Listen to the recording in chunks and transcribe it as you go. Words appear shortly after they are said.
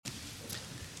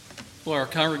Well, our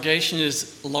congregation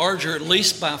is larger, at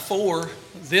least by 4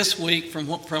 this week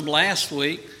from last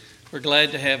week. We're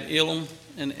glad to have Elam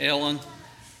and Ellen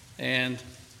and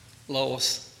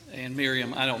Lois and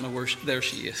Miriam. I don't know where there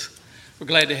she is. We're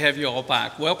glad to have you all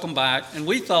back. Welcome back. And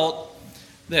we thought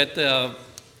that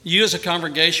you as a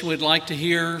congregation would like to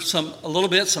hear some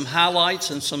highlights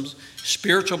and some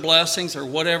spiritual blessings or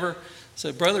whatever.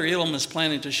 So Brother Elam is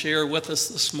planning to share with us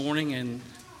this morning, and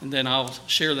then I'll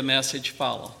share the message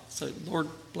follow. So Lord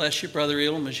bless you, Brother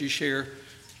Elam, as you share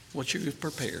what you've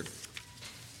prepared.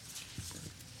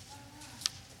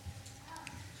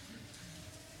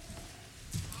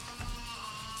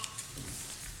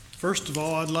 First of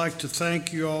all, I'd like to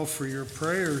thank you all for your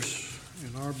prayers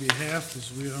in our behalf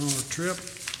as we're on our trip.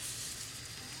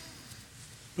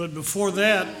 But before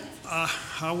that,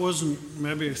 I wasn't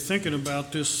maybe thinking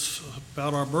about this,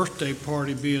 about our birthday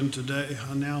party being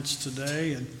announced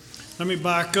today. And let me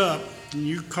back up.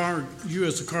 You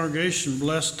as a congregation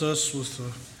blessed us with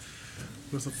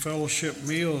a fellowship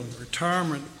meal and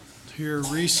retirement here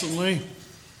recently.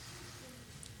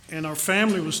 And our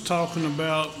family was talking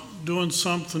about doing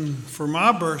something for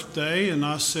my birthday, and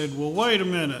I said, well, wait a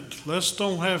minute. Let's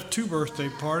don't have 2 birthday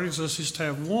parties. Let's just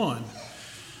have one,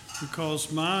 because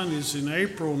mine is in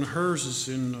April and hers is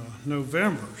in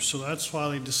November. So that's why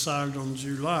they decided on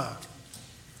July.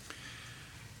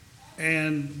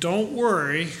 And don't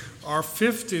worry, our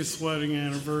 50th wedding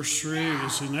anniversary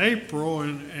is in April,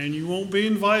 and you won't be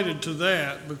invited to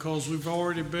that because we've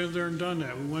already been there and done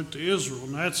that. We went to Israel,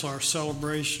 and that's our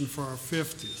celebration for our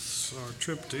 50th, our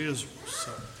trip to Israel.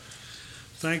 So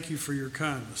thank you for your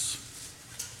kindness.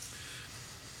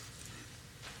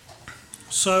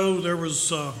 So there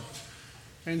was,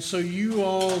 and so you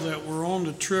all that were on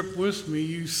the trip with me,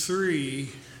 you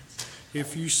 3,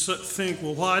 if you think,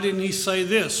 well, why didn't he say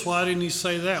this? Why didn't he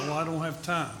say that? Well, I don't have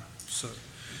time. So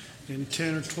in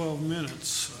 10 or 12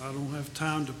 minutes, I don't have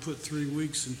time to put 3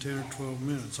 weeks in 10 or 12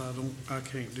 minutes. I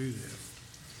can't do that.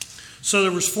 So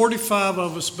there was 45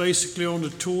 of us basically on the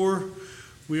tour.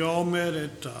 We all met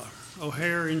at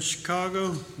Rohrer in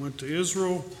Chicago, went to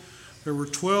Israel. There were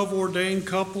 12 ordained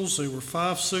couples. There were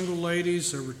 5 single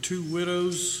ladies. There were 2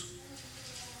 widows,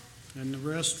 and the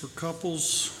rest were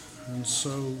couples. And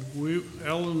so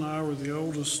Ellen and I were the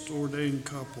oldest ordained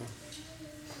couple.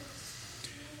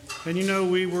 And you know,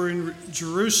 we were in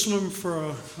Jerusalem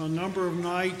for a number of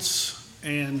nights,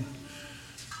 and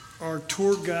our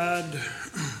tour guide,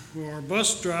 our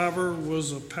bus driver,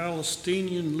 was a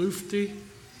Palestinian Lufti,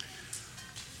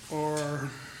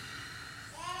 let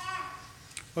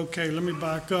me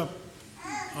back up.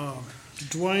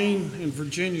 Dwayne and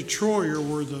Virginia Troyer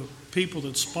were the people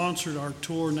that sponsored our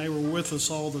tour, and they were with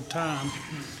us all the time.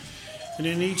 And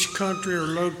in each country or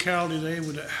locality, they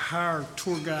would hire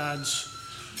tour guides.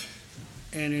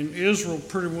 And in Israel,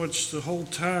 pretty much the whole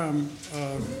time,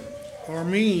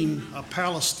 Armin, a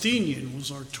Palestinian, was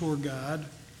our tour guide.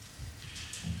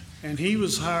 And he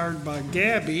was hired by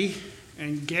Gabby,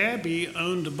 and Gabby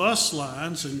owned the bus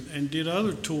lines and did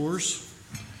other tours.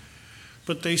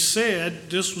 But they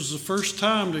said this was the first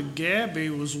time that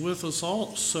Gabby was with us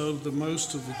also the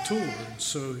most of the tour. And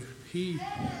so he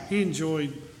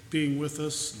enjoyed being with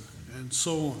us and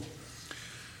so on.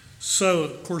 So,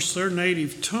 of course, their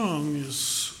native tongue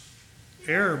is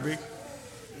Arabic.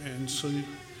 And so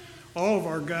all of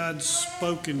our guides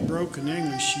spoke in broken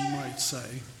English, you might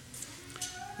say.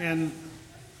 And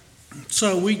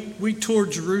so we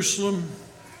toured Jerusalem,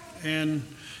 and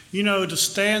you know, to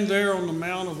stand there on the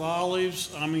Mount of Olives,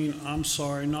 not on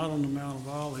the Mount of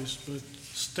Olives, but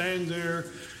stand there.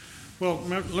 Well,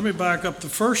 let me back up. The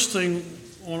first thing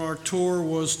on our tour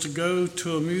was to go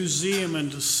to a museum and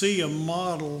to see a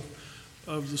model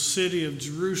of the city of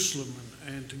Jerusalem.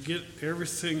 And to get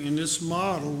everything in this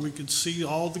model, we could see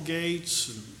all the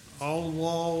gates and all the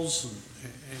walls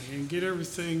and get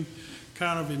everything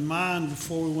kind of in mind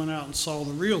before we went out and saw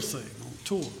the real thing on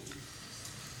tour.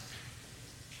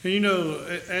 And you know,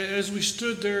 as we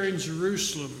stood there in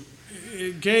Jerusalem,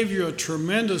 it gave you a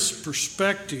tremendous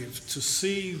perspective to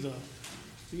see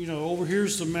over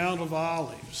here's the Mount of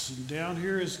Olives, and down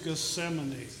here is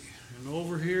Gethsemane, and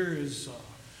over here is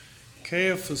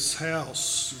Caiaphas'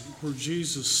 house where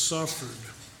Jesus suffered.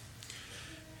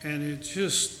 And it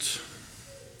just,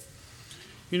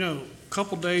 a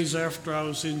couple days after I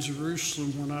was in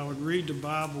Jerusalem, when I would read the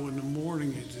Bible in the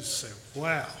morning, it just said,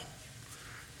 wow.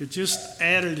 It just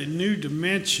added a new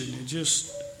dimension. It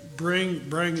just bring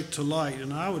it to light.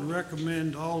 And I would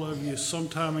recommend all of you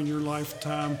sometime in your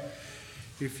lifetime,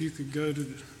 if you could go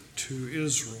to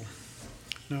Israel.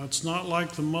 Now, it's not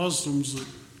like the Muslims that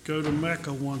go to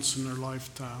Mecca once in their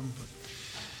lifetime,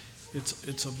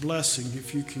 it's a blessing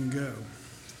if you can go.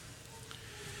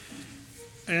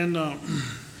 And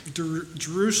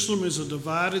Jerusalem is a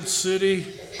divided city.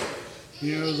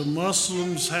 You know, the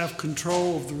Muslims have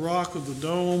control of the Rock of the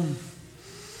Dome.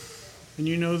 And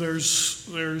you know,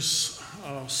 there's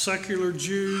secular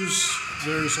Jews,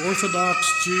 there's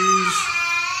Orthodox Jews,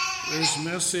 there's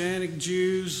Messianic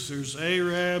Jews, there's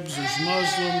Arabs, there's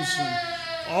Muslims, and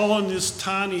all in this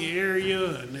tiny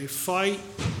area, and they fight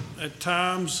at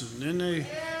times, and then they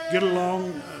get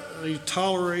along, they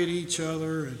tolerate each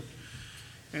other,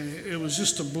 and it was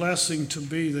just a blessing to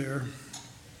be there.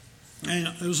 And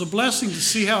it was a blessing to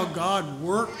see how God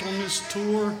worked on this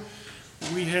tour.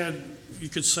 We had, you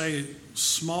could say,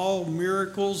 small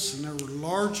miracles, and there were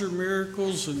larger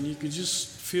miracles, and you could just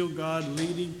feel God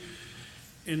leading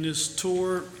in this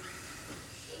tour.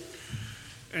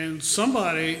 And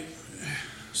somebody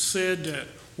said that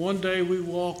one day we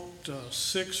walked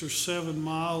 6 or 7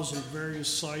 miles of various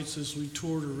sites as we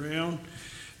toured around.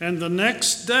 And the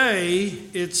next day,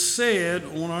 it said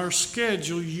on our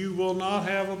schedule, you will not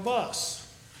have a bus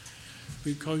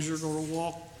because you're going to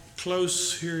walk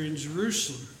close here in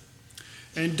Jerusalem.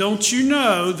 And don't you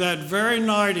know, that very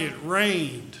night it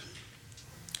rained.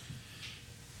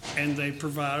 And they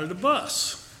provided a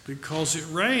bus because it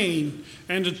rained.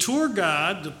 And the tour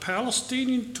guide, the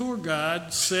Palestinian tour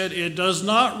guide, said it does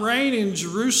not rain in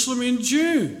Jerusalem in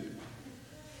June.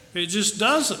 It just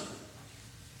doesn't.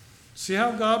 See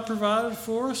how God provided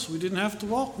for us? We didn't have to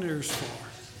walk near as far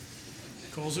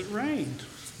because it rained.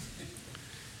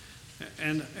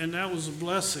 And that was a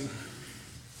blessing.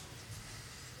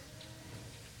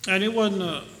 And it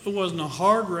wasn't a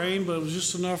hard rain, but it was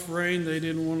just enough rain they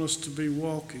didn't want us to be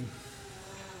walking.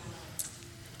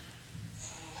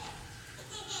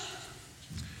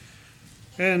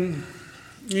 And,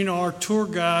 you know, our tour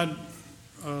guide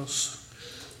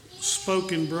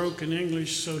spoke in broken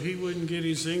English, so he wouldn't get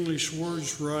his English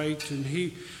words right. And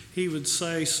he would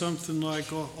say something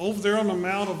like, oh, over there on the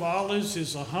Mount of Olives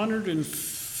is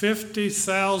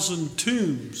 150,000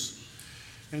 tombs.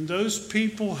 And those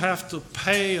people have to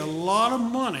pay a lot of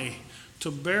money to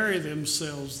bury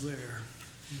themselves there,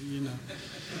 you know.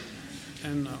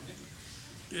 And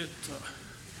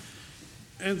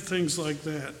and things like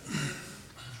that.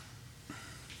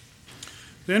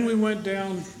 Then we went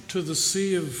down to the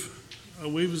Sea of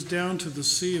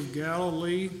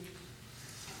Galilee.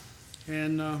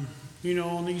 And, you know,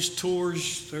 on these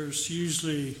tours, there's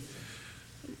usually,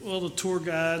 well, the tour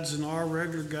guides and our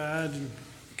regular guide, and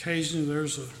occasionally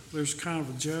there's kind of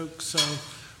a joke. So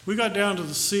we got down to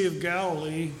the Sea of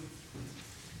Galilee.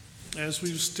 As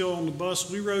we were still on the bus,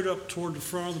 we rode up toward the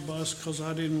front of the bus because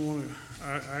I didn't want to,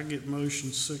 I get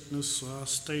motion sickness, so I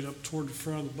stayed up toward the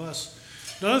front of the bus.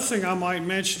 The other thing I might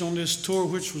mention on this tour,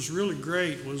 which was really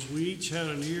great, was we each had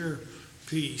an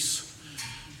earpiece,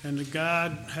 and the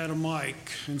guide had a mic.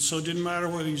 And so it didn't matter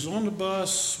whether he's on the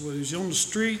bus, whether he's on the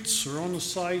streets or on the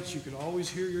sites, you could always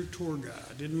hear your tour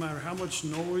guide. It didn't matter how much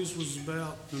noise was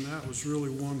about, and that was really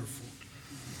wonderful.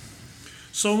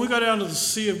 So when we got down to the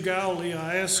Sea of Galilee,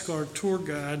 I asked our tour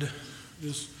guide,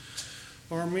 this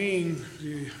Armin,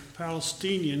 the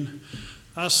Palestinian,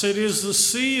 I said, is the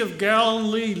Sea of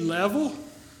Galilee level?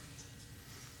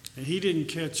 And he didn't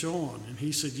catch on. And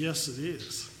he said, yes, it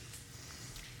is.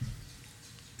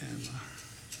 And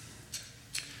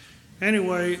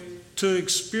anyway, to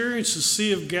experience the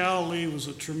Sea of Galilee was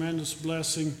a tremendous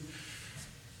blessing.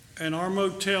 And our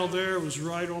motel there was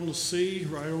right on the sea,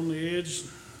 right on the edge.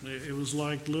 It was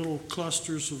like little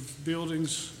clusters of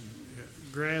buildings,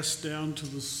 grass down to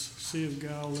the Sea of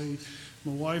Galilee.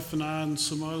 My wife and I and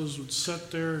some others would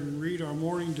sit there and read our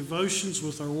morning devotions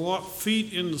with our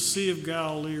feet in the Sea of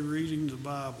Galilee reading the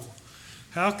Bible.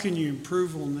 How can you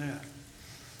improve on that?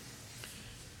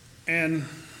 And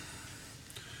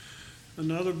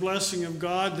another blessing of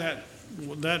God, that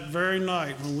very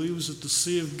night when we was at the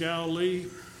Sea of Galilee,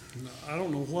 I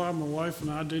don't know why my wife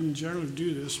and I didn't generally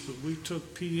do this, but we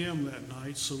took PM that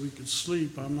night so we could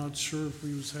sleep. I'm not sure if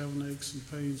we was having aches and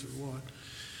pains or what.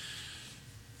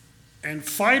 And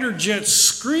fighter jets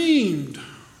screamed.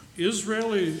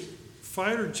 Israeli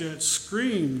fighter jets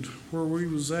screamed where we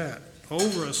was at,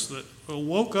 over us, that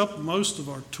woke up most of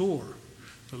our tour,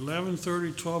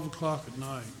 11:30, 12 o'clock at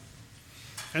night.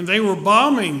 And they were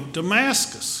bombing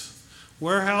Damascus,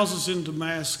 warehouses in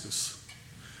Damascus.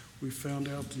 We found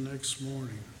out the next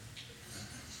morning.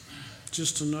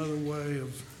 Just another way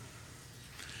of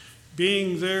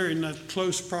being there in that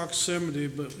close proximity,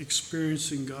 but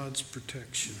experiencing God's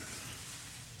protection.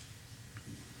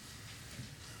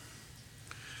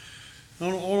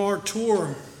 On our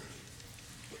tour,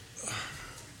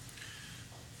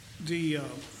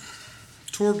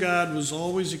 tour guide was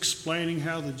always explaining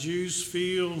how the Jews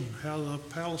feel, how the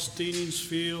Palestinians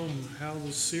feel, and how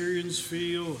the Syrians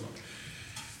feel,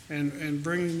 and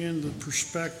bringing in the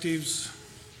perspectives.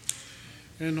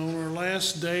 And on our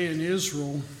last day in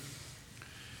Israel,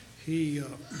 they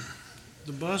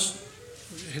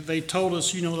told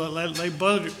us, that they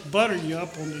butter you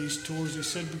up on these tours. They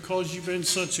said, because you've been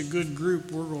such a good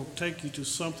group, we're going to take you to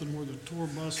something where the tour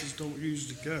buses don't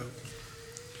usually go.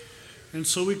 And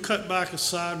so we cut back a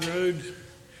side road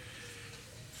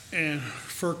and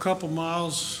for a couple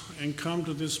miles and come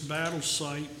to this battle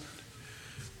site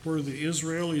where the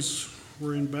Israelis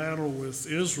were in battle with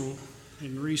Israel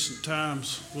in recent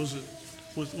times. Was it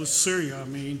with Syria,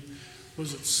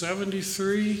 Was it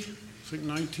 73? I think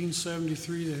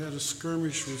 1973 they had a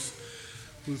skirmish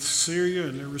with Syria,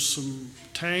 and there was some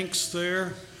tanks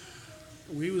there.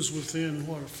 We was within,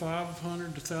 500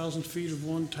 to 1,000 feet of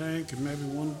one tank, and maybe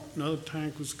another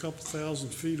tank was a couple thousand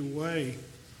feet away.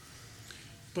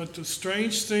 But the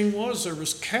strange thing was there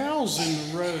was cows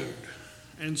in the road.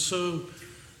 And so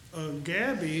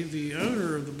Gabby, the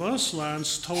owner of the bus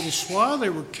lines, told us why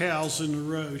there were cows in the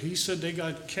road. He said they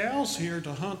got cows here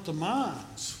to hunt the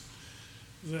mines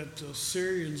that the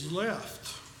Syrians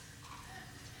left.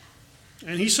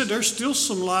 And he said there's still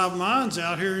some live mines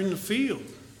out here in the field.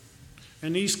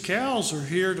 And these cows are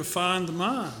here to find the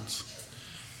mines.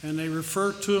 And they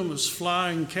refer to them as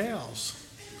flying cows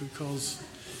because,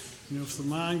 if the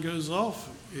mine goes off,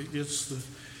 it gets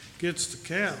the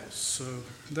cows. So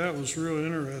that was real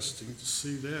interesting to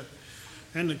see that.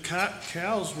 And the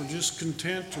cows were just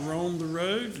content to roam the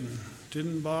road and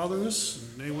didn't bother us.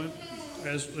 And they went,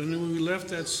 and when we left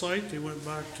that site, they went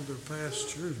back to their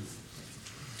pasture.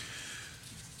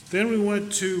 Then we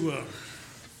went to,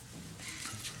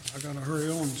 I got to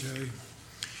hurry on, Jay.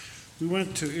 We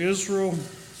went to Israel.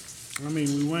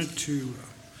 We went to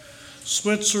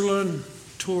Switzerland,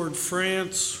 toured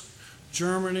France,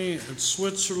 Germany, and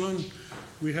Switzerland.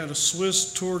 We had a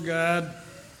Swiss tour guide.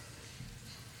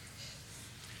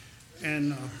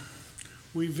 And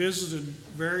we visited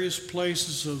various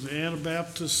places of the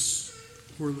Anabaptists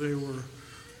where they were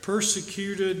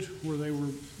persecuted, where they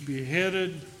were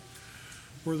beheaded,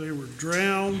 where they were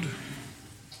drowned.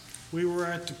 We were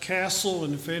at the castle,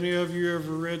 and if any of you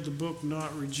ever read the book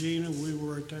Not Regina, we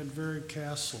were at that very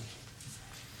castle.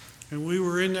 And we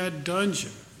were in that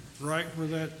dungeon, right where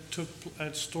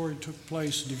that story took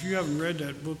place. And if you haven't read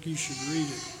that book, you should read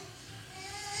it.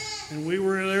 And we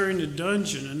were there in the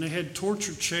dungeon, and they had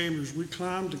torture chambers. We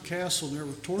climbed the castle, and there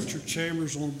were torture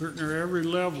chambers on every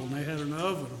level, and they had an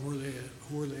oven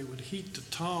where they would heat the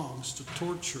tongs to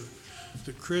torture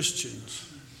the Christians.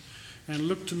 And it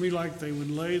looked to me like they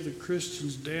would lay the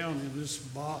Christians down in this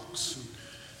box and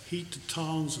heat the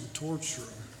tongs and torture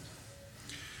them.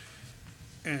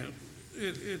 And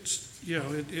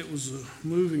it was a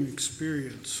moving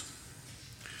experience.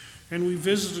 And we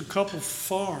visited a couple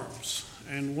farms.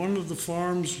 And one of the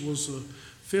farms was a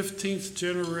 15th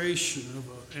generation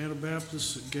of an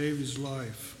Anabaptist that gave his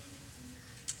life.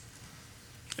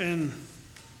 And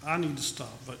I need to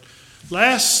stop. But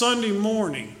last Sunday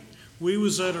morning, we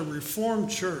was at a Reformed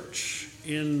church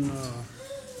in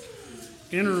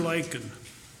Interlaken,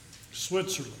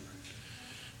 Switzerland.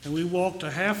 And we walked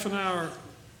a half an hour.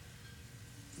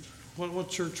 What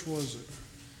church was it?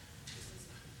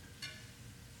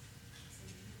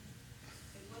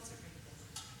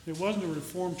 It wasn't a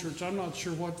Reformed church. I'm not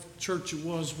sure what church it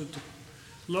was, but the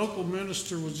local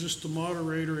minister was just a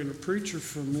moderator, and a preacher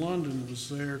from London was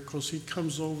there because he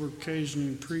comes over occasionally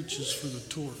and preaches for the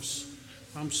tourists.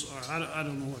 I'm sorry, I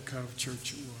don't know what kind of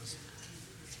church it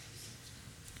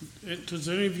was. Does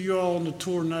any of you all on the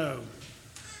tour know?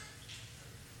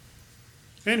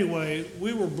 Anyway,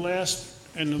 we were blessed,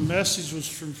 and the message was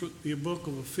from the book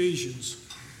of Ephesians.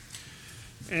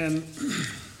 And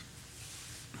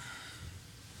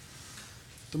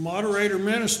the moderator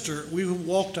minister, we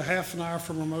walked a half an hour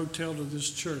from a motel to this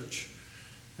church.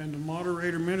 And the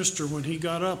moderator minister, when he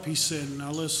got up, he said,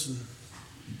 now listen,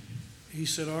 he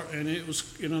said, and it was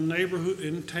in a neighborhood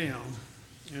in town,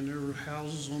 and there were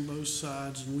houses on both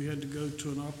sides, and we had to go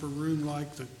to an upper room like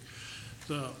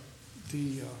the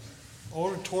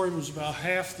auditorium was about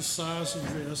half the size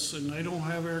of this, and they don't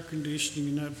have air conditioning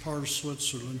in that part of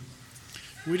Switzerland.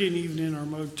 We didn't even in our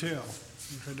motel.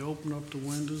 We had to open up the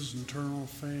windows and turn on a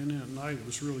fan in at night. It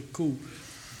was really cool.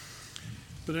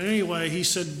 But anyway, he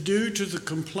said, due to the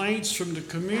complaints from the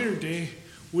community,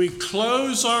 we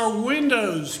close our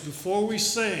windows before we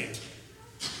sing.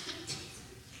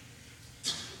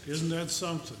 Isn't that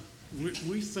something?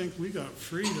 We think we got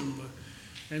freedom,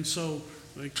 and so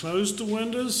they closed the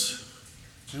windows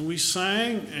And we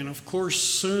sang, and of course, as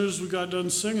soon as we got done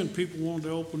singing, people wanted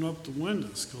to open up the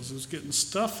windows because it was getting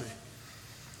stuffy.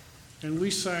 And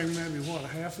we sang maybe, a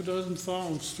half a dozen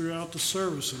songs throughout the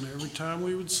service, and every time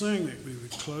we would sing it, we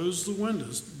would close the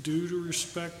windows due to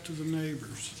respect to the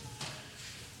neighbors.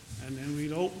 And then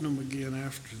we'd open them again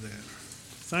after that.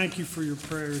 Thank you for your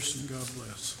prayers, and God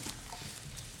bless.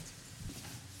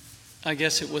 I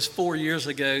guess it was 4 years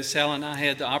ago, Sal and I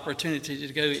had the opportunity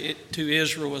to go to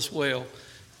Israel as well.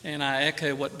 And I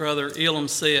echo what Brother Elam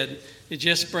said. It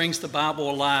just brings the Bible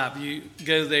alive. You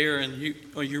go there and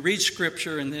you read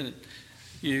Scripture, and then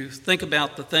you think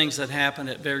about the things that happen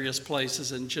at various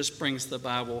places, and just brings the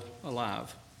Bible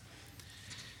alive.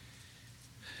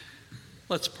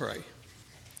 Let's pray.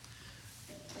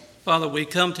 Father, we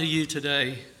come to you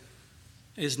today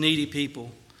as needy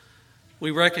people.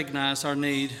 We recognize our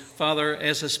need. Father,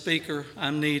 as a speaker,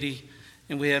 I'm needy,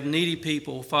 and we have needy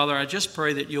people. Father, I just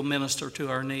pray that you'll minister to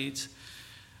our needs.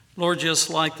 Lord,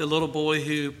 just like the little boy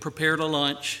who prepared a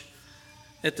lunch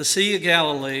at the Sea of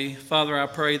Galilee, Father, I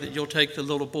pray that you'll take the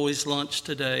little boy's lunch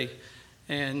today,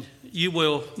 and you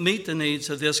will meet the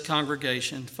needs of this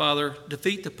congregation. Father,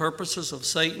 defeat the purposes of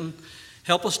Satan.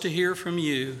 Help us to hear from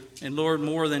you, and Lord,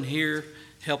 more than hear,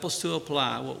 help us to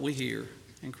apply what we hear.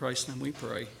 In Christ's name we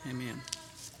pray. Amen.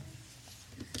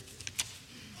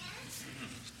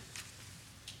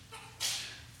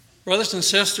 Brothers and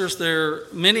sisters, there are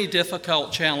many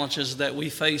difficult challenges that we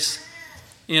face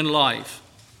in life.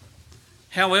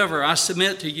 However, I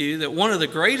submit to you that one of the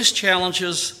greatest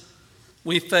challenges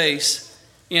we face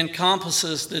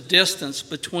encompasses the distance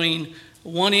between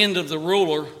one end of the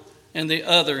ruler and the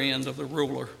other end of the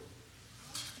ruler.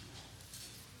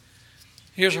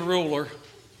 Here's a ruler.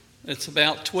 It's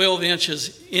about 12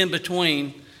 inches in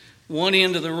between one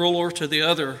end of the ruler to the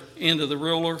other end of the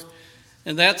ruler,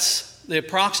 and that's the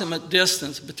approximate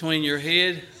distance between your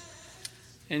head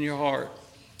and your heart.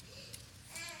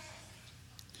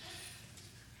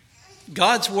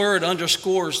 God's word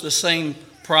underscores the same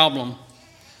problem,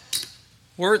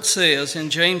 where it says in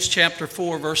James chapter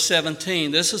 4, verse 17,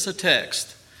 this is a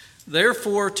text,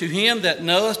 "Therefore to him that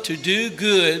knoweth to do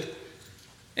good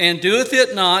and doeth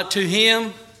it not, to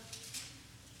him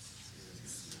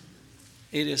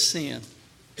it is sin."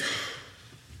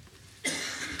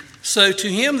 So to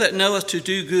him that knoweth to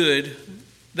do good,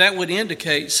 that would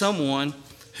indicate someone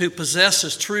who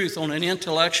possesses truth on an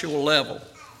intellectual level.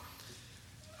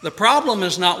 The problem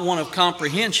is not one of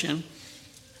comprehension,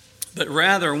 but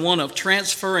rather one of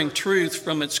transferring truth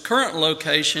from its current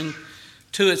location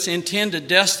to its intended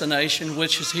destination,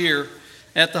 which is here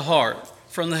at the heart,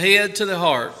 from the head to the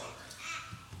heart.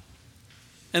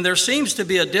 And there seems to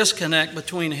be a disconnect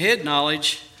between head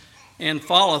knowledge and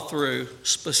follow-through,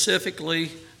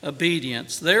 specifically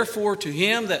obedience. Therefore, to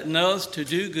him that knoweth to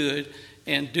do good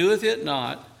and doeth it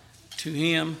not, to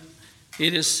him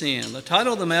it is sin. The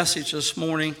title of the message this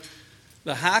morning,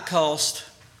 The High Cost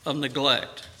of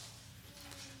Neglect.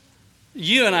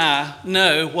 You and I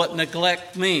know what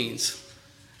neglect means.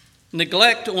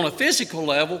 Neglect on a physical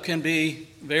level can be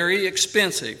very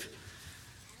expensive.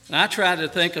 And I tried to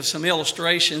think of some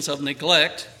illustrations of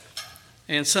neglect,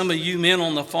 and some of you men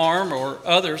on the farm or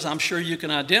others, I'm sure you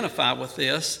can identify with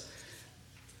this.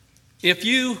 If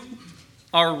you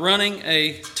are running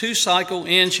a 2-cycle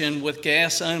engine with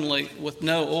gas only, with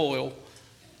no oil,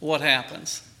 what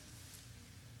happens?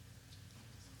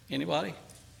 Anybody?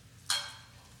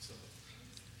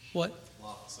 What?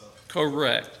 Locks up.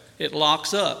 Correct. It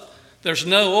locks up. There's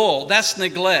no oil. That's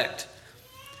neglect.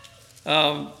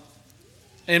 And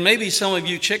maybe some of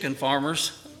you chicken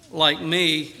farmers, like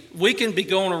me, we can be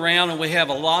going around and we have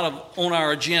a lot on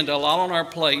our agenda, a lot on our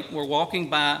plate. We're walking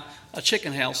by a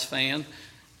chicken house fan,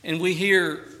 and we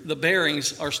hear the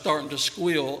bearings are starting to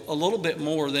squeal a little bit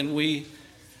more than we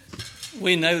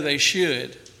know they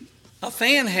should. A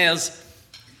fan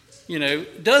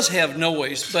does have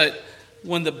noise, but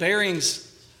when the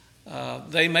bearings,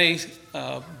 they may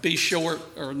be short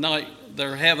or not,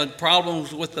 they're having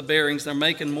problems with the bearings, they're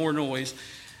making more noise.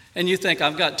 And you think,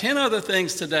 I've got 10 other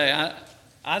things today.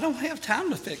 I don't have time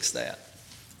to fix that.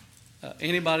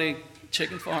 Anybody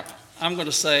chicken farm? I'm going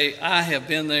to say I have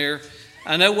been there.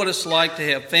 I know what it's like to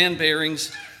have fan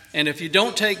bearings. And if you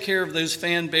don't take care of those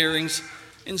fan bearings,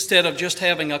 instead of just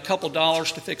having a couple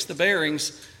dollars to fix the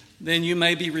bearings, then you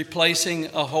may be replacing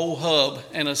a whole hub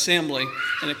and assembly,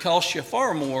 and it costs you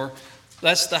far more.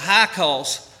 That's the high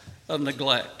cost of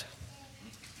neglect.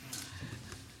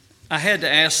 I had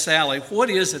to ask Sally, what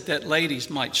is it that ladies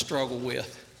might struggle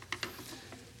with?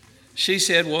 She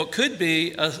said, well, it could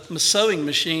be a sewing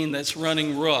machine that's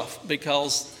running rough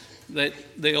because that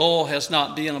the oil has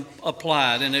not been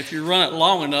applied. And if you run it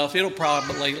long enough, it'll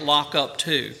probably lock up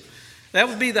too. That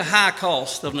would be the high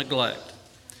cost of neglect.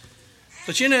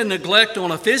 But you know, neglect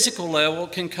on a physical level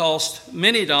can cost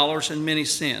many dollars and many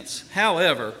cents.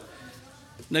 However,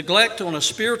 neglect on a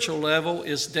spiritual level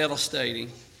is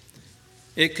devastating.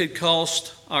 It could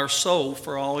cost our soul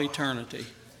for all eternity.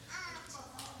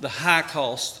 The high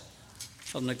cost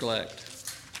of neglect.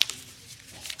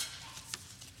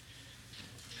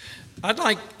 I'd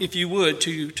like, if you would,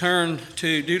 to turn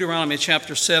to Deuteronomy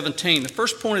chapter 17. The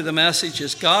first point of the message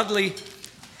is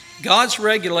God's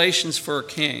regulations for a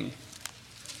king.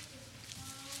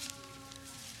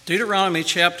 Deuteronomy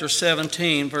chapter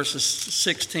 17, verses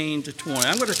 16 to 20.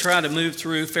 I'm going to try to move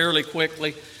through fairly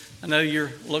quickly. I know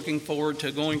you're looking forward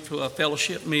to going to a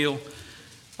fellowship meal.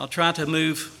 I'll try to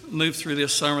move through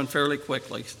this sermon fairly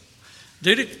quickly.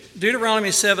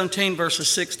 Deuteronomy 17, verses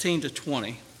 16 to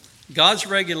 20. God's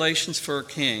regulations for a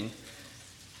king.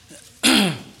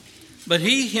 But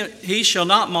he shall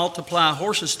not multiply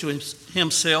horses to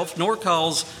himself, nor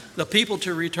cause the people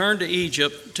to return to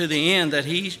Egypt, to the end that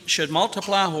he should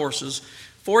multiply horses.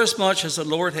 Forasmuch as the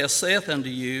Lord hath saith unto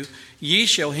you, ye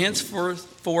shall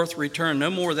henceforth return no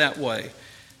more that way.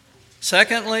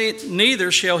 Secondly,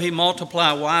 neither shall he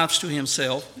multiply wives to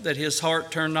himself, that his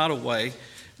heart turn not away.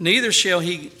 Neither shall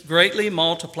he greatly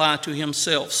multiply to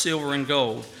himself silver and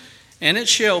gold. And it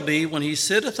shall be, when he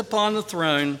sitteth upon the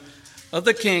throne of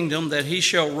the kingdom, that he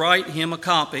shall write him a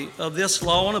copy of this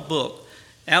law in a book,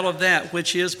 out of that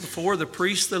which is before the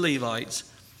priests the Levites.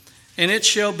 And it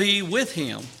shall be with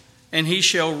him, and he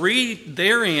shall read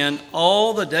therein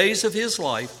all the days of his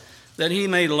life, that he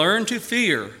may learn to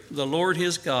fear the Lord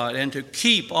his God, and to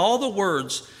keep all the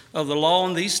words of the law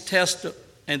and these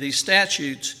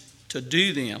statutes, to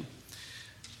do them.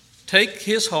 Take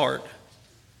his heart,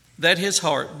 that his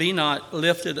heart be not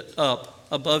lifted up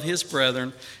above his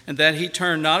brethren, and that he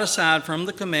turn not aside from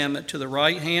the commandment to the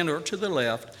right hand or to the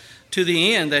left, to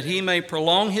the end that he may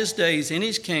prolong his days in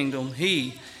his kingdom,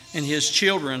 he and his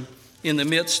children in the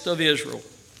midst of Israel.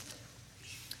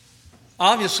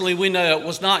 Obviously, we know it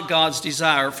was not God's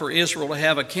desire for Israel to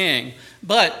have a king,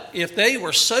 but if they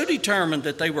were so determined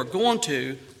that they were going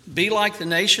to be like the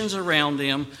nations around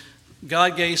them,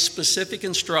 God gave specific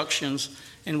instructions,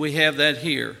 and we have that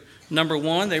here. Number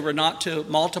one, they were not to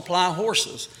multiply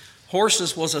horses.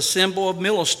 Horses was a symbol of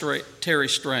military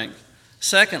strength.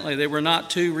 Secondly, they were not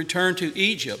to return to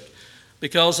Egypt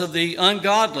because of the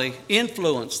ungodly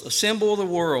influence, the symbol of the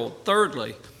world.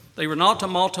 Thirdly, they were not to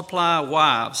multiply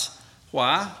wives.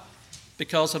 Why?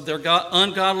 Because of their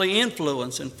ungodly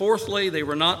influence. And fourthly, they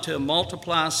were not to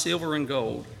multiply silver and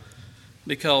gold,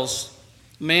 because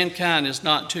mankind is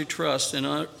not to trust in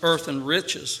earthen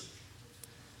riches.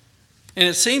 And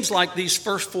it seems like these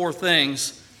first four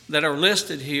things that are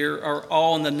listed here are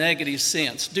all in the negative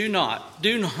sense. Do not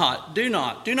do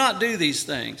these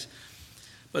things.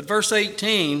 But verse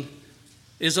 18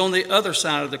 is on the other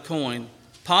side of the coin.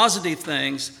 Positive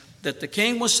things that the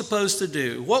king was supposed to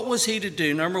do. What was he to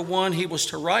do? Number one, he was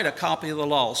to write a copy of the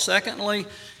law. Secondly,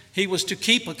 he was to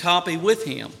keep a copy with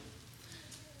him.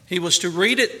 He was to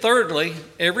read it, thirdly,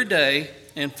 every day.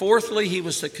 And fourthly, he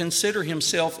was to consider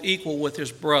himself equal with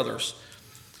his brothers.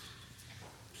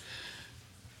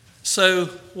 So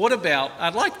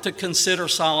I'd like to consider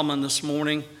Solomon this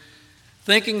morning.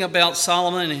 Thinking about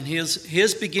Solomon and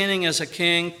his beginning as a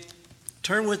king,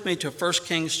 turn with me to 1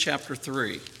 Kings chapter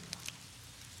 3.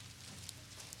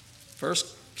 1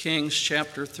 Kings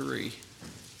chapter 3.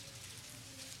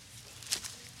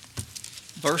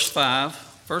 Verse 5.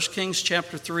 1 Kings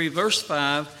chapter 3, verse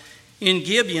 5. In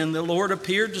Gibeon the Lord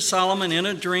appeared to Solomon in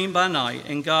a dream by night,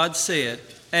 and God said,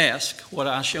 Ask what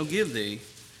I shall give thee.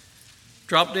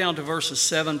 Drop down to verses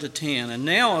 7 to 10. And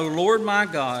now, O Lord my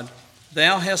God,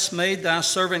 thou hast made thy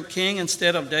servant king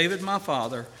instead of David my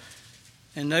father.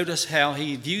 And notice how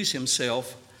he views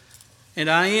himself. And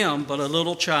I am but a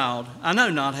little child. I know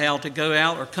not how to go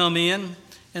out or come in.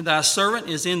 And thy servant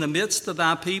is in the midst of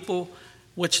thy people,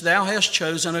 which thou hast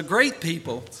chosen, a great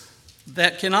people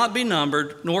that cannot be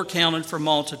numbered nor counted for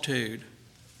multitude.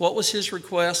 What was his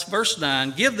request? Verse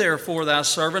 9, Give therefore thy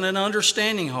servant an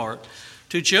understanding heart,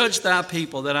 to judge thy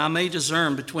people, that I may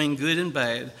discern between good and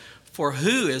bad. For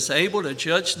who is able to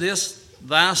judge this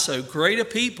thy so great a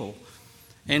people?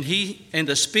 And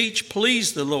the speech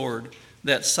pleased the Lord,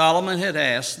 that Solomon had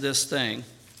asked this thing.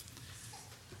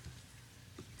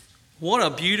 What a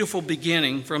beautiful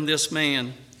beginning from this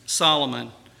man,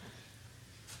 Solomon.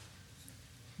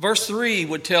 Verse 3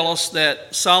 would tell us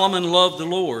that Solomon loved the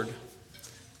Lord.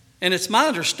 And it's my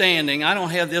understanding, I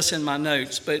don't have this in my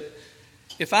notes, but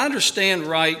if I understand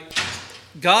right,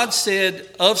 God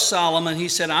said of Solomon, he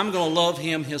said, I'm going to love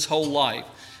him his whole life.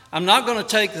 I'm not going to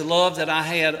take the love that I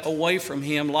had away from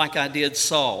him like I did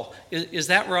Saul. Is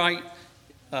that right?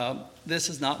 This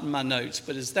is not in my notes,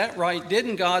 but is that right?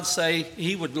 Didn't God say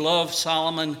he would love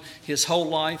Solomon his whole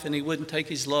life and he wouldn't take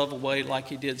his love away like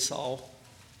he did Saul?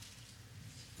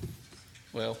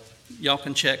 Well, y'all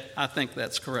can check. I think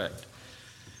that's correct.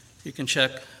 You can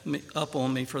check up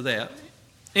on me for that.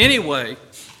 Anyway,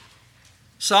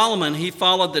 Solomon, he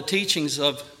followed the teachings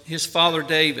of his father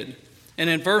David. And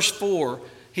in verse 4,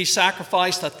 he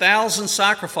sacrificed 1,000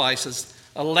 sacrifices,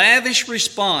 a lavish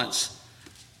response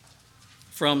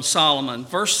from Solomon.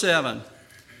 Verse 7,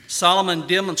 Solomon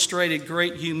demonstrated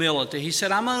great humility. He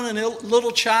said, I'm only a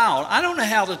little child. I don't know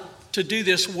how to do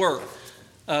this work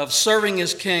of serving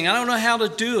as king. I don't know how to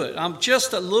do it. I'm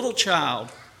just a little child.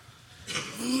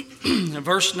 In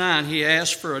verse 9, he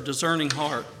asked for a discerning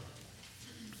heart,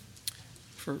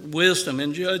 for wisdom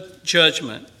and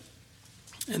judgment.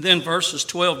 And then verses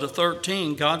 12 to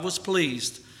 13, God was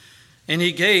pleased. And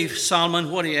he gave Solomon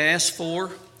what he asked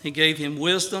for. He gave him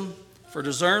wisdom for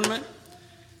discernment.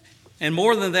 And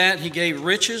more than that, he gave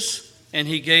riches and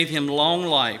he gave him long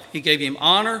life. He gave him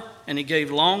honor and he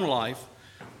gave long life,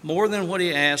 more than what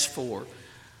he asked for.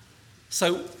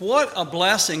 So what a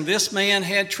blessing. This man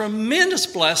had tremendous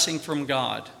blessing from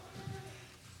God.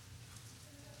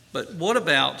 But what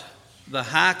about the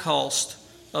high cost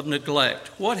of neglect?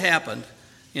 What happened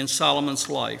in Solomon's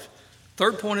life?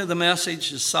 Third point of the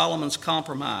message is Solomon's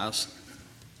compromise.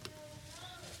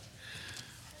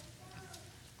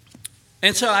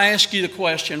 And so I ask you the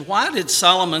question, why did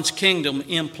Solomon's kingdom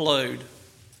implode?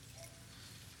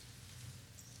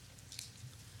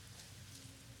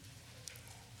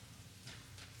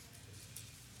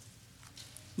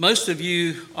 Most of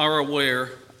you are aware,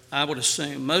 I would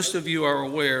assume, most of you are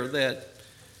aware that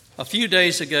a few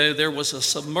days ago there was a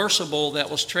submersible that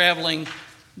was traveling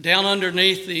down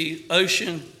underneath the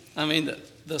ocean,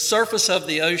 the surface of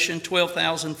the ocean,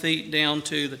 12,000 feet down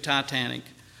to the Titanic.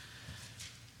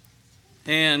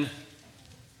 And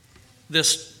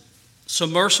this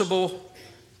submersible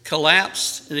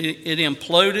collapsed, it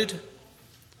imploded.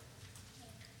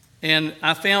 And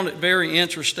I found it very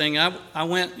interesting. I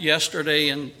went yesterday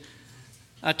and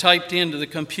I typed into the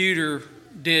computer,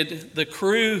 did the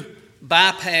crew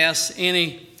bypass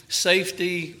any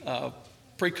safety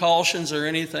precautions or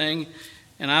anything?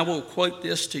 And I will quote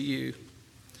this to you.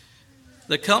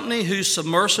 The company whose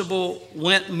submersible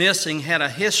went missing had a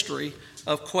history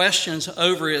of questions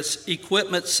over its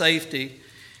equipment safety,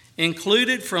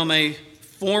 included from a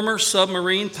former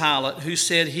submarine pilot who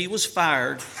said he was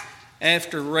fired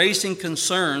after raising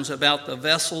concerns about the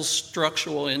vessel's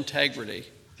structural integrity.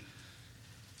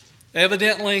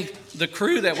 Evidently, the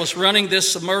crew that was running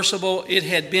this submersible, it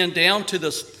had been down to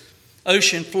the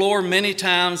ocean floor many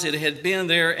times. It had been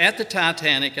there at the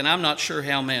Titanic, and I'm not sure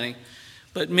how many,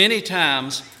 but many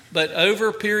times. But over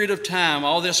a period of time,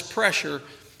 all this pressure,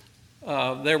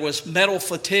 there was metal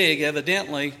fatigue,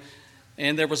 evidently,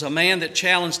 and there was a man that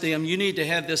challenged him, you need to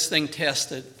have this thing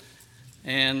tested.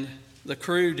 And the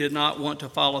crew did not want to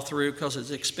follow through because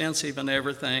it's expensive and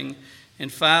everything,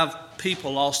 and 5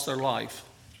 people lost their life.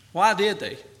 Why did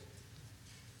they?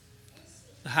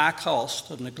 The high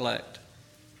cost of neglect.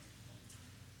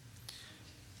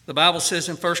 The Bible says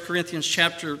in 1 Corinthians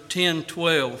chapter 10,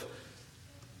 12,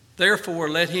 therefore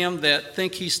let him that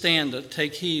think he standeth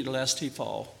take heed lest he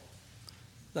fall.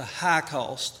 The high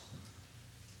cost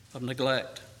of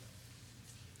neglect.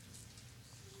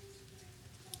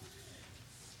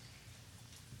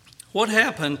 What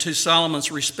happened to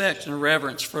Solomon's respect and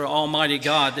reverence for Almighty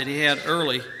God that he had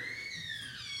early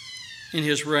in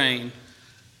his reign?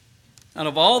 Out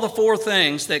of all the 4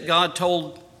 things that God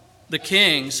told the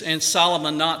kings and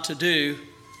Solomon not to do,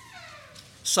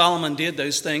 Solomon did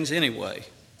those things anyway.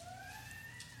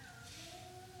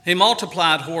 He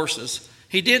multiplied horses.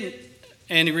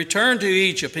 And he returned to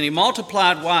Egypt, and he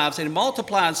multiplied wives, and he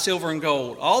multiplied silver and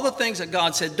gold. All the things that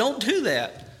God said, don't do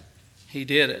that, he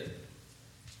did it.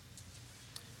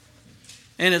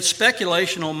 And it's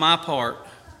speculation on my part,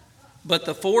 but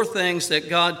the 4 things that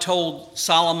God told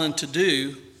Solomon to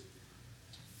do,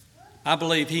 I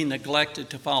believe he neglected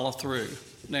to follow through.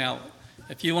 Now,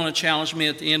 if you want to challenge me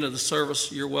at the end of the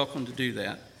service, you're welcome to do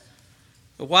that.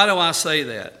 But why do I say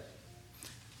that?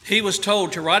 He was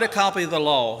told to write a copy of the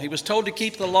law. He was told to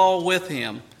keep the law with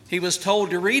him. He was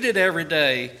told to read it every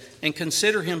day and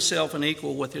consider himself an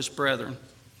equal with his brethren.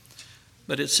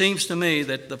 But it seems to me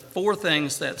that the 4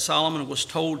 things that Solomon was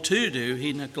told to do,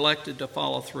 he neglected to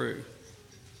follow through.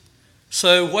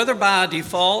 So whether by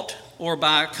default or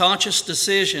by conscious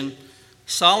decision,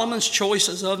 Solomon's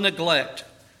choices of neglect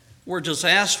were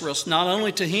disastrous not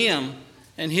only to him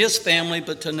and his family,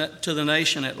 but to the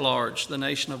nation at large, the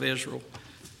nation of Israel.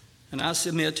 And I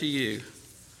submit to you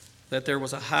that there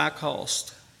was a high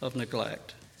cost of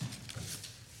neglect.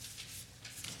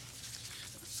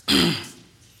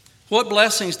 What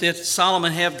blessings did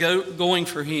Solomon have going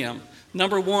for him?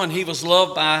 Number one, he was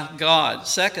loved by God.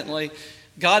 Secondly,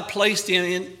 God placed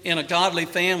him in a godly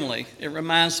family. It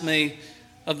reminds me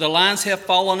of the lines have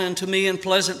fallen unto me in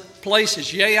pleasant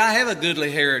places. Yea, I have a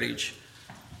goodly heritage.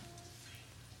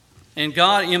 And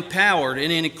God empowered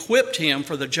and equipped him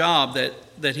for the job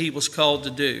that he was called to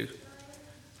do.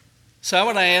 So I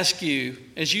would ask you,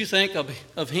 as you think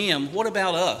of him, what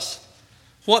about us?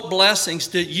 What blessings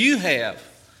did you have?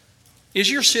 Is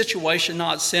your situation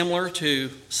not similar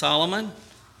to Solomon?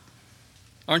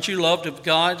 Aren't you loved of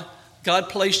God? God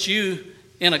placed you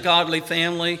in a godly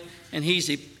family, and he's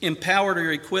empowered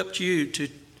or equipped you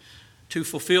to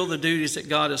fulfill the duties that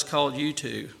God has called you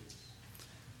to.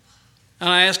 And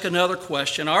I ask another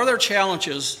question. Are there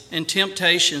challenges and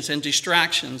temptations and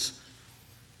distractions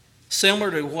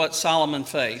similar to what Solomon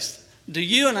faced? Do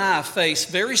you and I face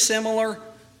very similar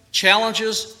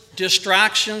challenges,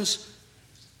 distractions,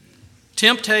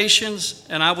 temptations?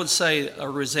 And I would say a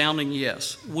resounding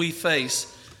yes. We face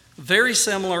very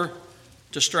similar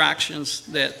distractions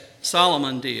that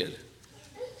Solomon did.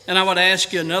 And I would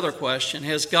ask you another question.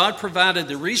 Has God provided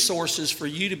the resources for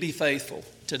you to be faithful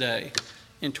today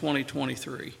in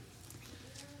 2023?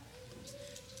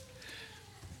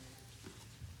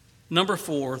 Number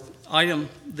 4, item,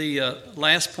 the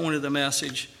last point of the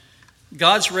message,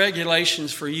 God's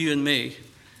regulations for you and me.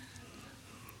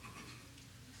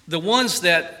 The ones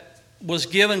that was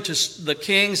given to the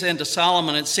kings and to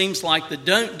Solomon, it seems like the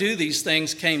don't do these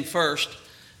things came first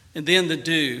and then the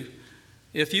do.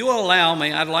 If you will allow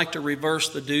me, I'd like to reverse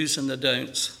the do's and the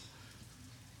don'ts.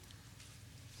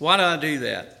 Why do I do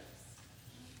that?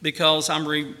 Because I'm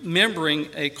remembering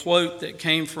a quote that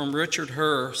came from Richard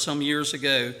Rohrer some years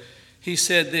ago. He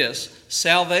said this: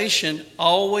 salvation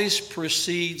always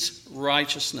precedes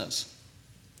righteousness.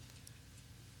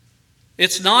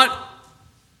 It's not,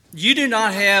 you do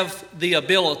not have the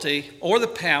ability or the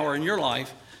power in your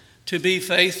life to be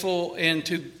faithful and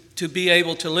to be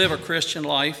able to live a Christian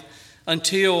life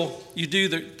until you do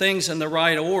the things in the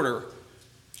right order.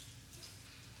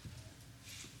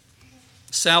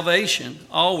 Salvation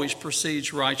always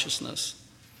precedes righteousness.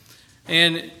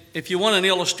 And if you want an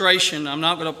illustration, I'm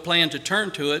not going to plan to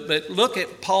turn to it, but look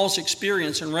at Paul's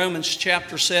experience in Romans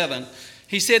chapter 7.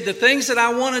 He said, the things that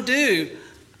I want to do,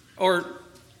 or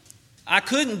I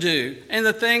couldn't do, and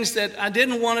the things that I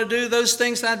didn't want to do, those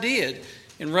things I did.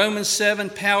 In Romans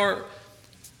 7,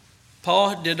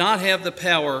 Paul did not have the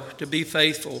power to be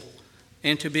faithful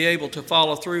and to be able to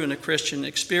follow through in a Christian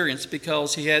experience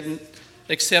because he hadn't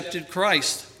accepted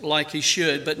Christ like he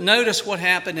should. But notice what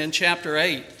happened in chapter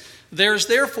 8. There is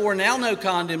therefore now no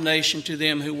condemnation to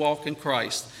them who walk in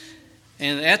Christ.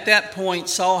 And at that point,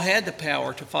 Saul had the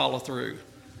power to follow through.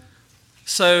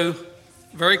 So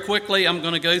very quickly, I'm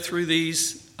going to go through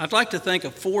these. I'd like to think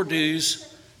of 4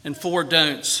 do's and 4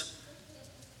 don'ts.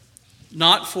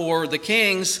 Not for the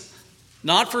kings,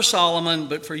 not for Solomon,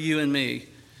 but for you and me.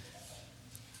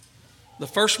 The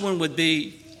first one would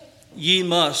be, ye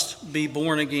must be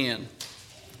born again.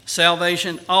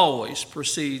 Salvation always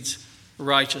precedes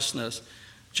righteousness.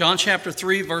 John chapter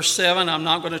 3, verse 7. I'm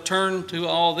not going to turn to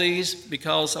all these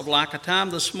because of lack of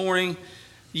time this morning.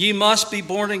 Ye must be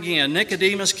born again.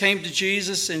 Nicodemus came to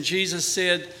Jesus, and Jesus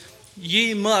said,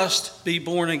 ye must be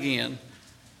born again.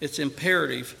 It's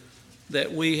imperative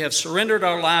that we have surrendered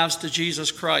our lives to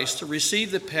Jesus Christ to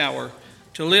receive the power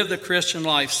to live the Christian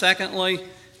life. Secondly,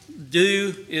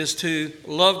 do is to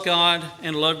love God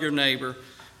and love your neighbor.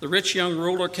 The rich young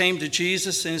ruler came to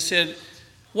Jesus and said,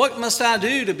 what must I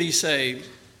do to be saved?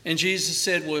 And Jesus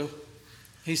said,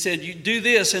 he said, you do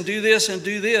this and do this and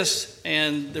do this.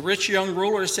 And the rich young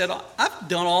ruler said, I've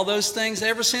done all those things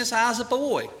ever since I was a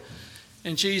boy.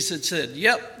 And Jesus said,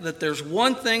 yep, that there's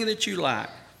one thing that you lack.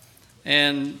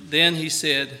 And then he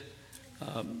said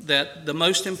that the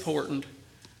most important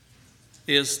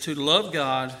is to love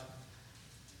God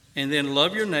and then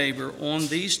love your neighbor. On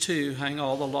these two hang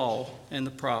all the law and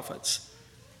the prophets.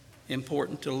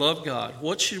 Important to love God.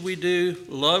 What should we do?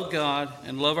 Love God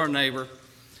and love our neighbor.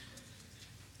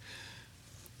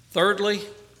 Thirdly,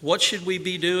 what should we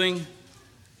be doing?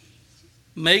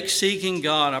 Make seeking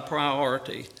God a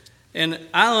priority. And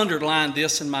I underlined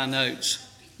this in my notes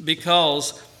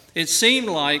because it seemed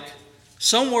like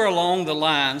somewhere along the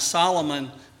line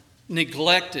Solomon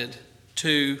neglected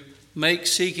to make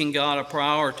seeking God a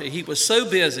priority. He was so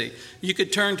busy. You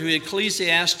could turn to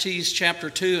Ecclesiastes chapter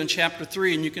 2 and chapter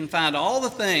 3, and you can find all the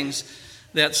things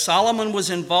that Solomon was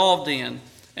involved in.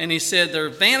 And he said they're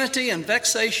vanity and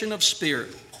vexation of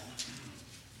spirit.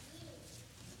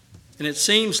 And it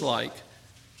seems like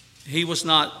he was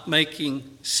not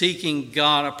making seeking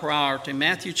God a priority.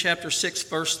 Matthew chapter 6,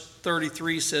 verse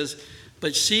 33 says,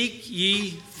 "But seek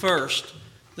ye first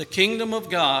the kingdom of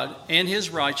God and his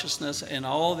righteousness, and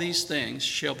all these things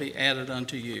shall be added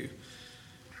unto you."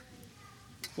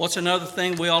 What's another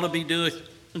thing we ought to be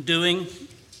doing?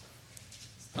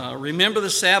 Remember the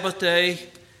Sabbath day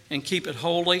and keep it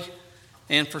holy,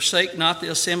 and forsake not the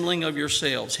assembling of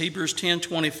yourselves. Hebrews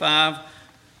 10:25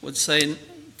 would say,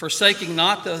 "Forsaking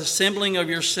not the assembling of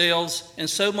yourselves, and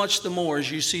so much the more as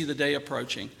you see the day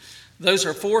approaching." Those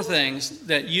are 4 things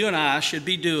that you and I should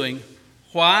be doing.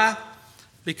 Why?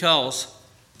 Because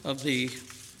of the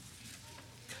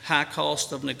high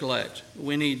cost of neglect.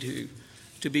 We need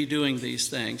to be doing these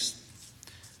things.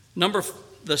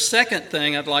 The second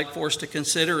thing I'd like for us to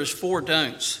consider is 4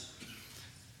 don'ts.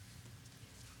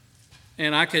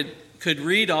 And I could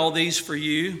read all these for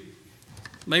you.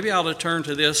 Maybe I ought to turn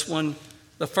to this one.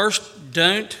 The first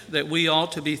don't that we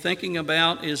ought to be thinking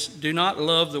about is do not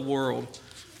love the world.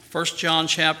 1 John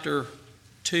chapter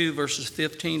 2, verses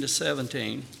 15 to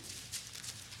 17.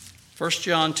 1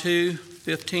 John 2,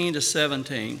 15 to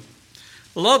 17.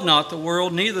 "Love not the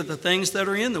world, neither the things that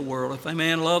are in the world. If a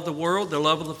man love the world, the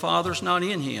love of the Father is not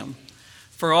in him.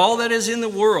 For all that is in the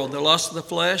world, the lust of the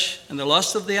flesh, and the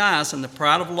lust of the eyes, and the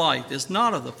pride of life, is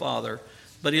not of the Father,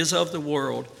 but is of the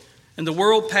world. And the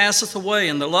world passeth away,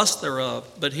 and the lust thereof,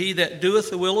 but he that doeth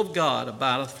the will of God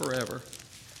abideth forever."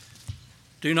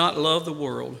 Do not love the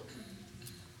world.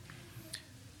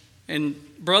 And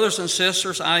brothers and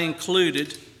sisters, I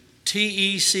included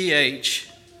TECH,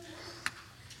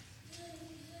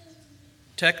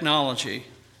 technology.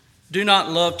 Do not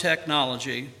love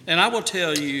technology. And I will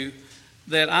tell you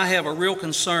that I have a real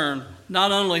concern,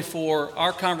 not only for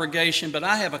our congregation, but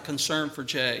I have a concern for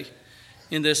Jay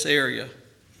in this area.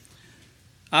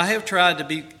 I have tried to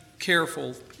be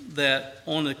careful that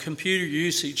on the computer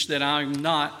usage that I'm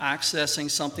not accessing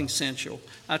something sensual.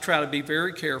 I try to be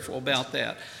very careful about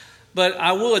that. But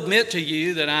I will admit to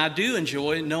you that I do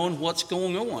enjoy knowing what's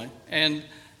going on, and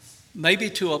maybe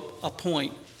to a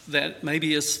point that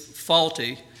maybe is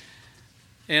faulty.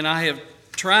 And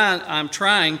I'm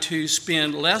trying to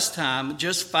spend less time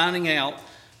just finding out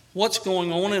what's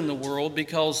going on in the world,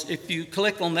 because if you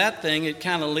click on that thing, it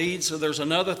kind of leads, so there's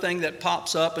another thing that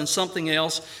pops up and something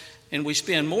else, and we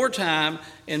spend more time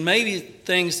in maybe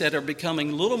things that are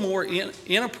becoming a little more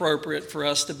inappropriate for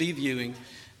us to be viewing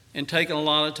and taking a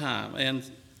lot of time. And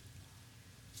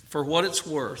for what it's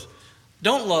worth,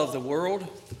 don't love the world,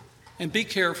 and be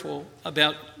careful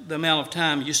about the amount of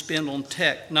time you spend on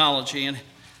technology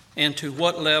and to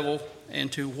what level and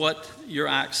to what you're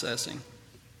accessing.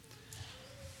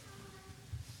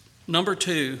 Number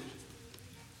 2,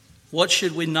 what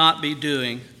should we not be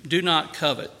doing? Do not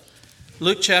covet.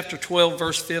 Luke chapter 12,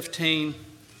 verse 15,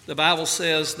 the Bible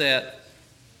says that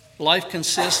life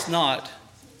consists not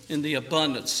in the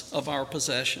abundance of our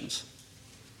possessions.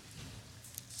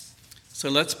 So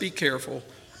let's be careful.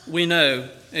 We know,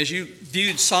 as you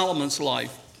viewed Solomon's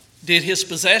life, did his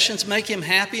possessions make him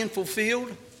happy and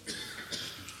fulfilled?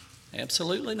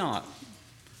 Absolutely not.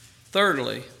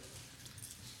 Thirdly,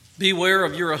 beware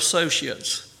of your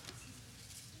associates.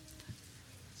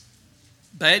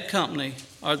 Bad company,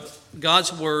 or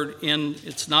God's word,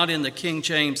 it's not in the King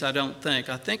James, I don't think.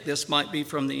 I think this might be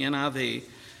from the NIV.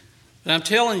 But I'm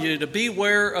telling you to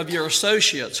beware of your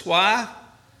associates. Why?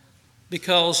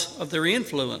 Because of their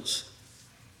influence.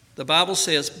 The Bible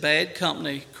says bad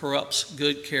company corrupts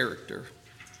good character.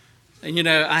 And you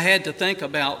know, I had to think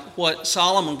about what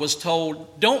Solomon was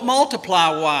told. Don't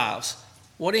multiply wives.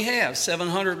 What did he have?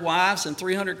 700 wives and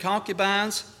 300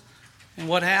 concubines? And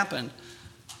what happened?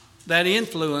 That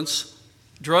influence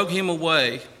drug him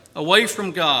away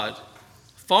from God,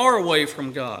 far away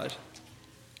from God.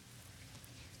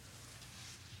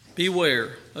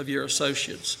 Beware of your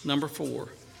associates. Number 4,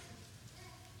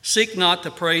 seek not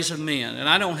the praise of men. And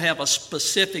I don't have a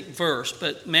specific verse,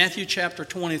 but Matthew chapter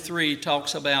 23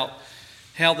 talks about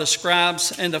how the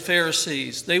scribes and the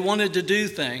Pharisees, they wanted to do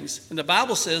things. And the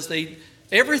Bible says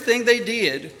everything they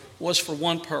did was for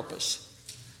one purpose,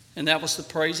 and that was the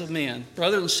praise of men.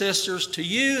 Brothers and sisters, to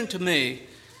you and to me,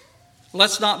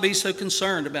 let's not be so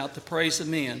concerned about the praise of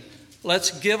men.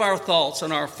 Let's give our thoughts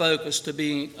and our focus to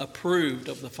being approved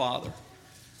of the Father.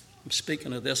 I'm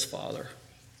speaking of this Father.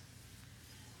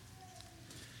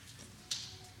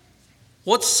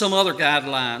 What's some other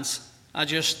guidelines? I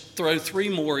just throw 3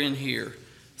 more in here.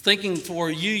 Thinking for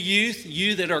you youth,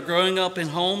 you that are growing up in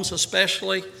homes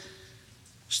especially,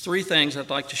 there's 3 things I'd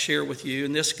like to share with you,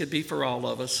 and this could be for all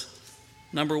of us.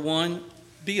 Number 1,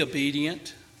 be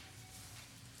obedient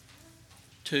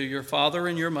to your father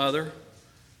and your mother,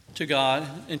 to God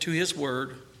and to His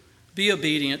Word. Be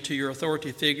obedient to your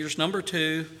authority figures. Number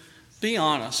 2, be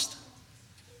honest.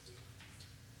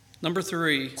 Number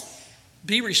 3,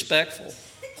 be respectful.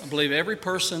 I believe every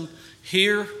person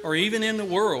here or even in the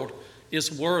world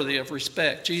is worthy of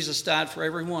respect. Jesus died for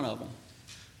every one of them.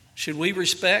 Should we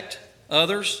respect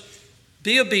others?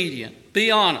 Be obedient. Be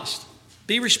honest.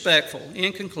 Be respectful.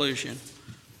 In conclusion,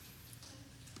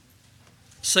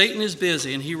 Satan is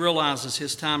busy and he realizes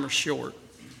his time is short.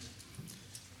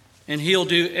 And he'll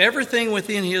do everything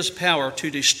within his power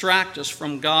to distract us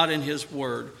from God and His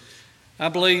Word. I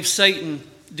believe Satan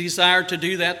desired to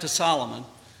do that to Solomon.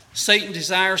 Satan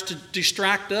desires to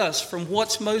distract us from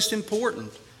what's most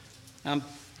important.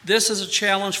 This is a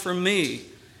challenge for me.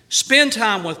 Spend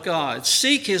time with God.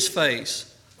 Seek His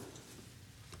face.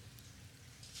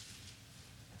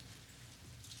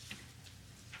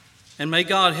 And may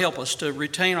God help us to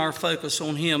retain our focus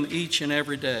on Him each and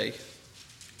every day.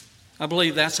 I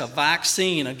believe that's a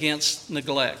vaccine against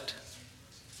neglect.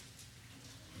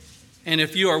 And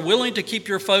if you are willing to keep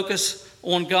your focus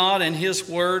on God and His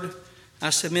Word, I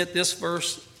submit this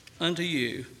verse unto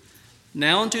you.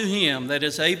 Now unto Him that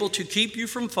is able to keep you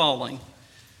from falling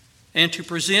and to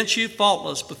present you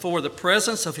faultless before the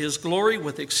presence of His glory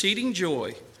with exceeding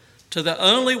joy, to the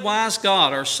only wise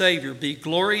God our Savior be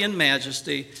glory and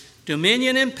majesty,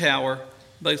 dominion and power,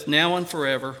 both now and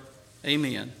forever.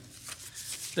 Amen.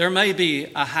 There may be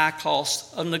a high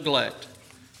cost of neglect,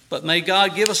 but may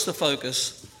God give us the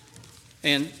focus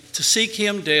and to seek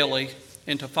Him daily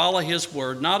and to follow His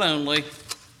Word, not only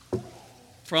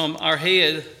from our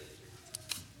head,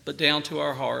 but down to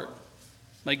our heart.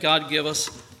 May God give us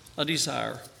a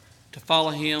desire to follow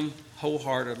Him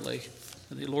wholeheartedly.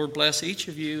 May the Lord bless each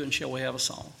of you, and shall we have a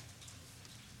song?